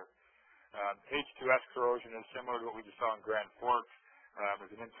failure. H2S corrosion is similar to what we just saw in Grand Forks.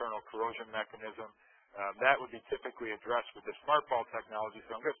 As an internal corrosion mechanism. That would be typically addressed with the smart ball technology.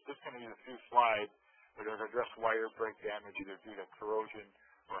 So I'm just going to use a few slides that are address wire break damage either due to corrosion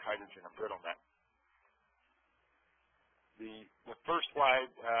or hydrogen embrittlement. The first slide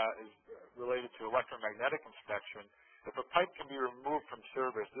is related to electromagnetic inspection. If a pipe can be removed from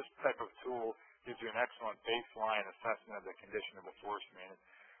service, this type of tool gives you an excellent baseline assessment of the condition of the force main.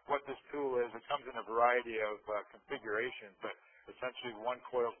 What this tool is, it comes in a variety of configurations, but essentially one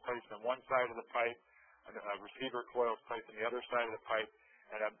coil is placed on one side of the pipe, a receiver coil is placed on the other side of the pipe,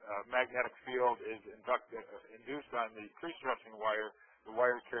 and a magnetic field is induced on the pre-stressing wire. The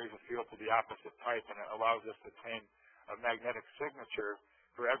wire carries a field to the opposite pipe, and it allows us to obtain a magnetic signature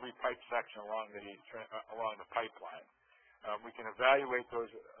for every pipe section along the pipeline. We can evaluate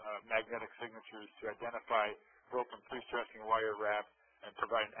those magnetic signatures to identify broken pre-stressing wire wraps and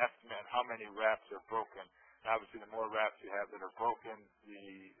provide an estimate on how many wraps are broken. And obviously, the more wraps you have that are broken,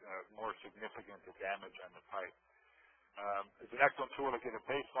 the more significant the damage on the pipe. It's an excellent tool to get a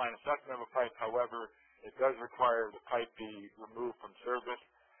baseline assessment of a pipe. However, it does require the pipe be removed from service.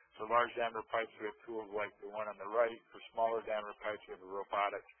 For large diameter pipes, we have tools like the one on the right. For smaller diameter pipes, we have a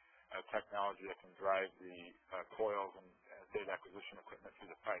robotic technology that can drive the coils and data acquisition equipment through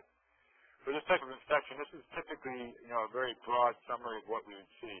the pipe. For this type of inspection, this is typically a very broad summary of what we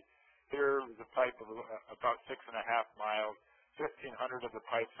would see. Here is a pipe of about 6.5 miles. 1,500 of the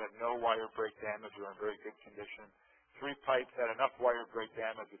pipes had no wire break damage or in very good condition. 3 pipes had enough wire break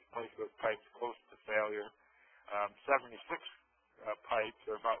damage which placed those pipes close to failure. 76 pipes,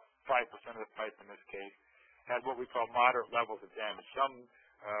 or about 5% of the pipe in this case, had what we call moderate levels of damage. Some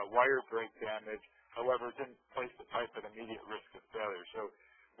wire break damage, however, didn't place the pipe at immediate risk of failure. So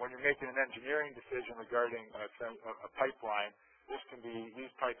when you're making an engineering decision regarding a pipeline,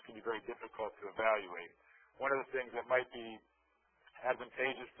 these pipes can be very difficult to evaluate. One of the things that might be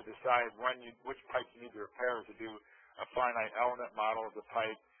advantageous to decide which pipe you need to repair is to do a finite element model of the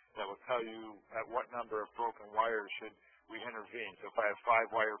pipe that will tell you at what number of broken wires should we intervene. So if I have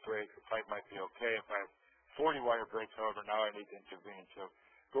 5 wire breaks, the pipe might be okay. If I have 40 wire breaks, however, now I need to intervene. So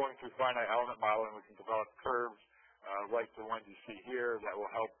going through finite element modeling, we can develop curves like the ones you see here that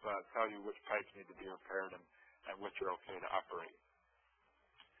will help tell you which pipes need to be repaired and which are okay to operate.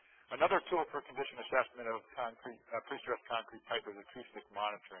 Another tool for condition assessment of pre-stressed concrete pipe is acoustic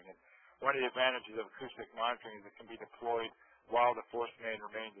monitoring. And one of the advantages of acoustic monitoring is it can be deployed while the force main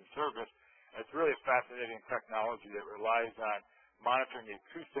remains in service. And it's really a fascinating technology that relies on monitoring the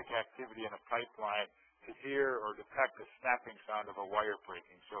acoustic activity in a pipeline to hear or detect the snapping sound of a wire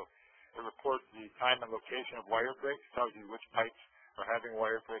breaking. So it reports the time and location of wire breaks, tells you which pipes are having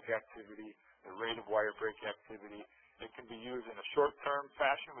wire break activity, the rate of wire break activity. It can be used in a short-term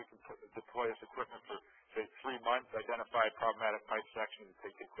fashion. We can deploy this equipment for, say, 3 months, identify problematic pipe sections and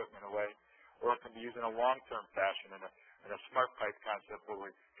take the equipment away. Or it can be used in a long-term fashion in a smart pipe concept where we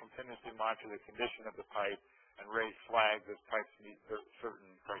continuously monitor the condition of the pipe and raise flags as pipes meet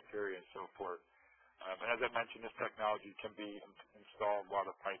certain criteria and so forth. And as I mentioned, this technology can be installed while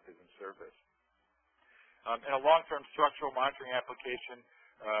the pipe is in service. In a long-term structural monitoring application,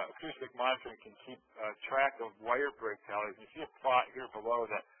 acoustic monitoring can keep track of wire break tallies. You see a plot here below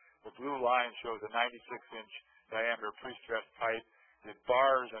that the blue line shows a 96-inch diameter pre-stressed pipe. The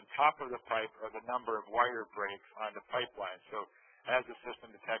bars on top of the pipe are the number of wire breaks on the pipeline. So as the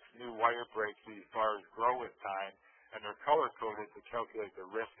system detects new wire breaks, these bars grow with time, and they're color-coded to calculate the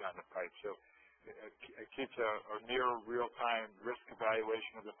risk on the pipe. So it keeps a near real-time risk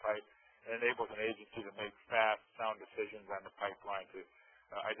evaluation of the pipe and enables an agency to make fast, sound decisions on the pipeline to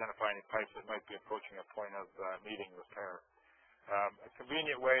identify any pipes that might be approaching a point of needing repair. A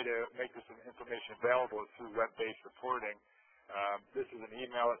convenient way to make this information available is through web-based reporting. This is an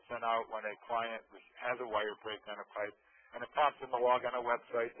email that's sent out when a client has a wire break on a pipe, and it prompts them to log on a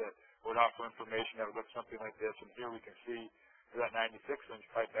website that would offer information that would look something like this. And here we can see for that 96-inch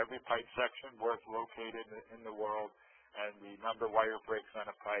pipe, every pipe section, where it's located in the world, and the number of wire breaks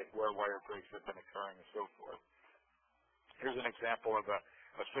on a pipe, where wire breaks have been occurring, and so forth. Here's an example of a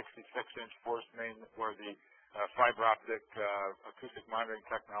 66-inch force main where the fiber optic acoustic monitoring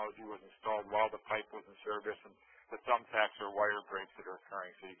technology was installed while the pipe was in service, and the thumbtacks are wire breaks that are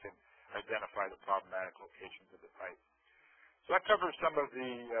occurring, so you can identify the problematic locations of the pipe. So that covers some of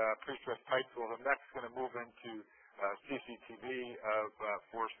the pre-stressed pipe tools. I'm next going to move into CCTV of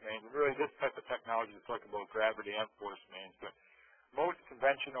force mains. And really, this type of technology is applicable to gravity and force mains, but most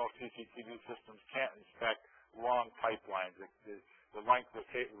conventional CCTV systems can't inspect long pipelines. The length of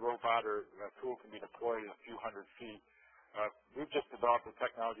the robot or tool can be deployed a few hundred feet. We've just developed a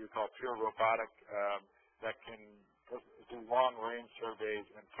technology we call pure robotic that can do long-range surveys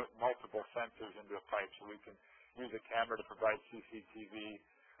and put multiple sensors into a pipe. So we can use a camera to provide CCTV,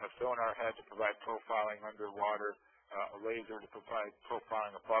 a sonar head to provide profiling underwater, a laser to provide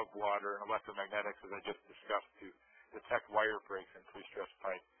profiling above water, and electromagnetics, as I just discussed, to detect wire breaks in pre-stressed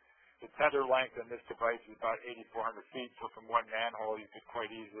pipe. The tether length on this device is about 8,400 feet, so from one manhole you could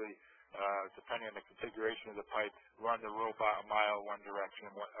quite easily, depending on the configuration of the pipe, run the robot a mile one direction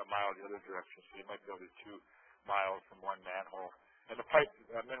and a mile the other direction, so you might go to 2 miles from one manhole. And the pipe,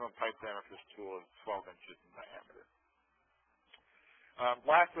 minimum pipe diameter for this tool is 12 inches in diameter.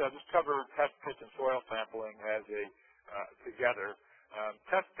 Lastly, I'll just cover test pits and soil sampling as together.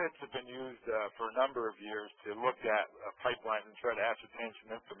 Test pits have been used for a number of years to look at pipelines and try to ascertain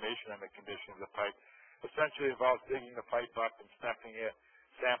some information on the condition of the pipe. Essentially, it involves digging the pipe up, inspecting it,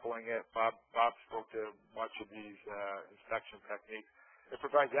 sampling it. Bob spoke to much of these inspection techniques. It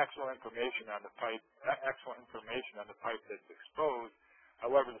provides excellent information on the pipe, that's exposed.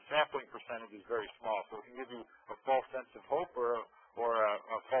 However, the sampling percentage is very small, so it can give you a false sense of hope or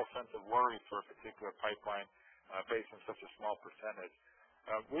a false sense of worry for a particular pipeline based on such a small percentage.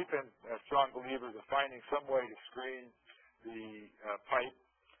 We've been strong believers of finding some way to screen the pipe,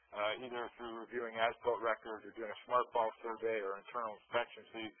 either through reviewing as-built records or doing a smart ball survey or internal inspection,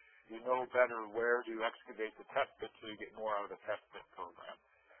 so you know better where to excavate the test pit so you get more out of the test pit program.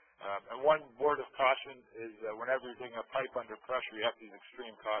 And one word of caution is whenever you're digging a pipe under pressure, you have to use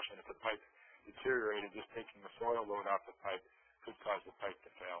extreme caution. If the pipe's deteriorated, just taking the soil load off the pipe could cause the pipe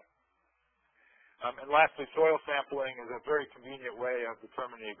to fail. And lastly, soil sampling is a very convenient way of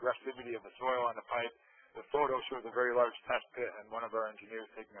determining the aggressivity of the soil on the pipe. The photo shows a very large test pit and one of our engineers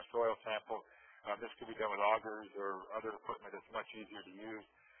taking a soil sample. This could be done with augers or other equipment that's much easier to use.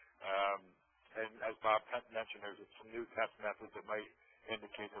 And as Bob mentioned, there's some new test methods that might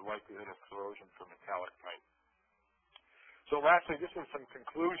indicate the likelihood of corrosion from metallic pipe. So lastly, just some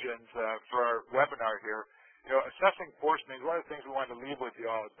conclusions for our webinar here. You know, assessing force mains, one of the things we wanted to leave with you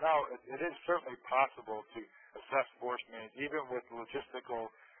all is now it is certainly possible to assess force mains, even with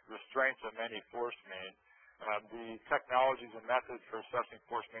logistical restraints of many force mains. The technologies and methods for assessing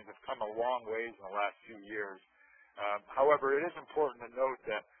force mains have come a long ways in the last few years. However, it is important to note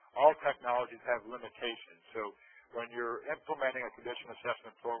that all technologies have limitations. So when you're implementing a condition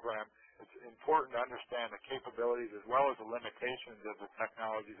assessment program, it's important to understand the capabilities as well as the limitations of the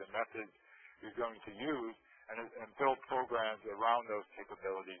technologies and methods you're going to use and build programs around those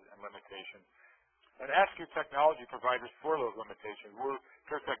capabilities and limitations. And ask your technology providers for those limitations.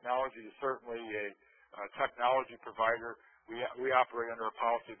 Pure Technology is certainly a technology provider. We operate under a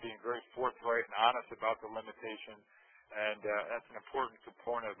policy of being very forthright and honest about the limitations, and that's an important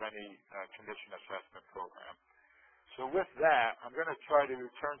component of any condition assessment program. So with that, I'm going to try to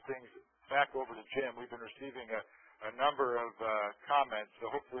turn things back over to Jim. We've been receiving a number of comments, so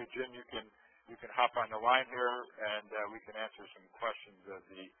hopefully, Jim, you can hop on the line here, and we can answer some questions of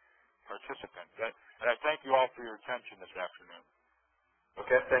the participants. And I thank you all for your attention this afternoon.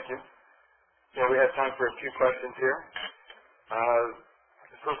 Okay, thank you. Yeah, we have time for a few questions here.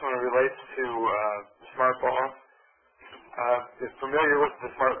 The first one relates to smart ball. is familiar with the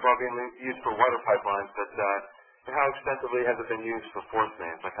smart ball being used for water pipelines, but how extensively has it been used for force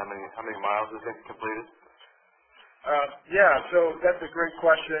mains? Like how many miles has it completed? Yeah, so that's a great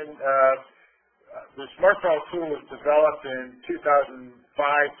question. The smart ball tool was developed in 2005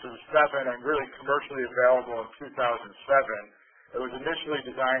 through 7 and really commercially available in 2007. It was initially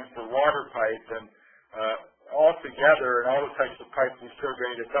designed for water pipe, and altogether, in all the types of pipes we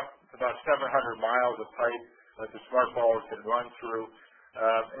surveyed, it's up to about 700 miles of pipe that the smart ball can run through.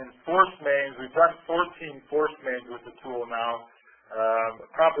 In force mains, we've done 14 force mains with the tool now.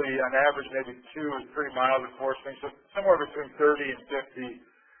 Probably on average maybe 2 or 3 miles of force main, so somewhere between 30 and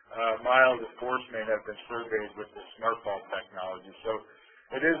 50 miles of force main have been surveyed with the smart ball technology. So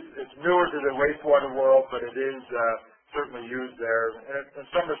it's newer to the wastewater world, but it is certainly used there. And in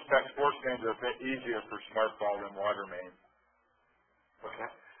some respects, force mains are a bit easier for smart ball than water mains. Okay.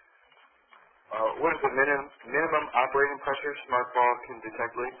 What is the minimum operating pressure smart ball can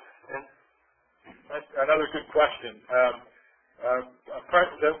detect leaks in? That's another good question.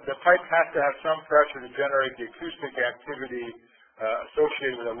 The pipe has to have some pressure to generate the acoustic activity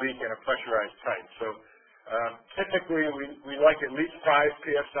associated with a leak in a pressurized pipe. So typically we like at least 5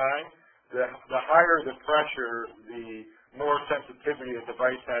 psi. The higher the pressure, the more sensitivity the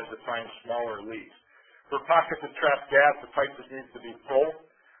device has to find smaller leaks. For pockets of trapped gas, the pipe just needs to be full,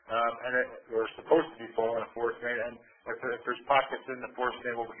 or supposed to be full in a force main. And if there's pockets in the force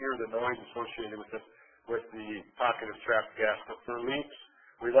main, we'll hear the noise associated with the pocket of trapped gas. But for leaks,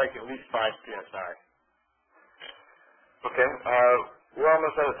 we like at least 5 psi. Okay. We're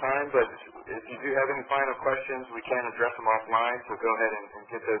almost out of time, but if you do have any final questions, we can address them offline, so go ahead and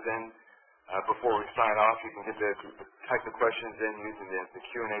get those in before we sign off. You can type the questions in using the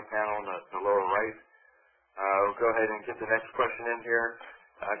Q&A panel in the lower right. We'll go ahead and get the next question in here.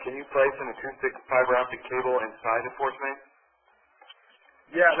 Can you place an acoustic fiber optic cable inside the force main?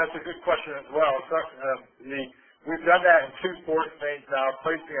 Yeah, that's a good question as well. So, we've done that in 2 force mains now.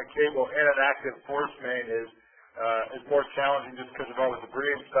 Placing a cable in an active force main is more challenging just because of all the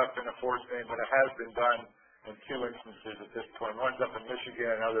debris and stuff in the force main, but it has been done in 2 instances at this point. One's up in Michigan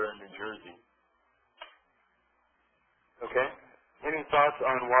and another in New Jersey. Okay. Any thoughts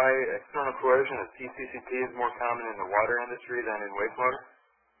on why external corrosion of PCCP is more common in the water industry than in wastewater?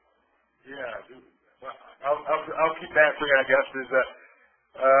 Yeah, well, I'll keep answering, I guess, is that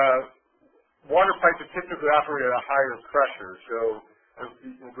water pipes typically operate at a higher pressure, so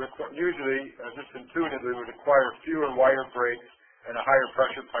usually, just intuitively, would require fewer wire breaks and a higher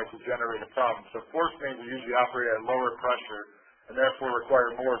pressure pipe to generate a problem. So force mains will usually operate at lower pressure and therefore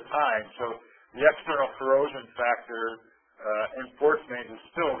require more time. So the external corrosion factor in force mains is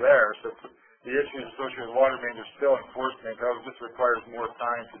still there. So the issues associated with water mains are still in force mains. However, this requires more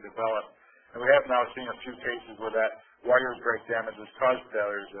time to develop. And we have now seen a few cases where that wire break damage has caused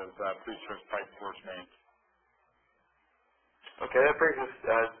failures of pre-stressed pipe force mains. Okay, that brings us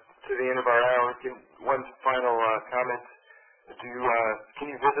to the end of our hour. One final comment. Can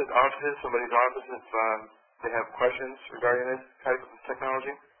you visit offices, somebody's office, if they have questions regarding this type of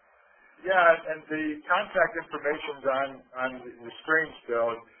technology? Yeah, and the contact information's on the screen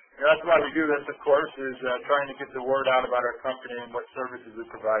still. And that's why we do this, of course, is trying to get the word out about our company and what services we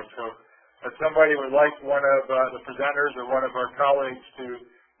provide. So if somebody would like one of the presenters or one of our colleagues to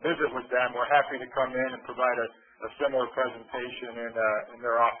visit with them, we're happy to come in and provide a similar presentation in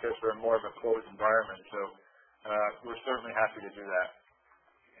their office or in more of a closed environment. So we're certainly happy to do that.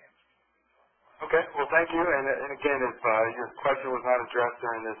 Okay, well, thank you. And again, if your question was not addressed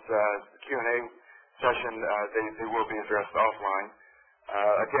during this Q&A session, they will be addressed offline.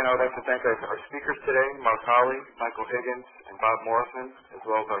 Again, I would like to thank our speakers today, Mark Hawley, Michael Higgins, and Bob Morrison, as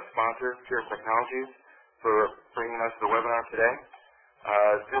well as our sponsor, Pure Technologies, for bringing us the webinar today.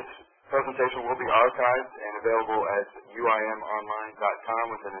 This presentation will be archived and available at uimonline.com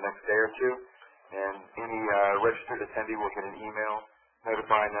within the next day or two, and any registered attendee will get an email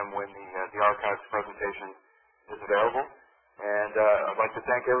notifying them when the archived presentation is available. And I'd like to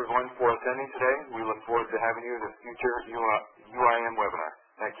thank everyone for attending today. We look forward to having you in the future UIM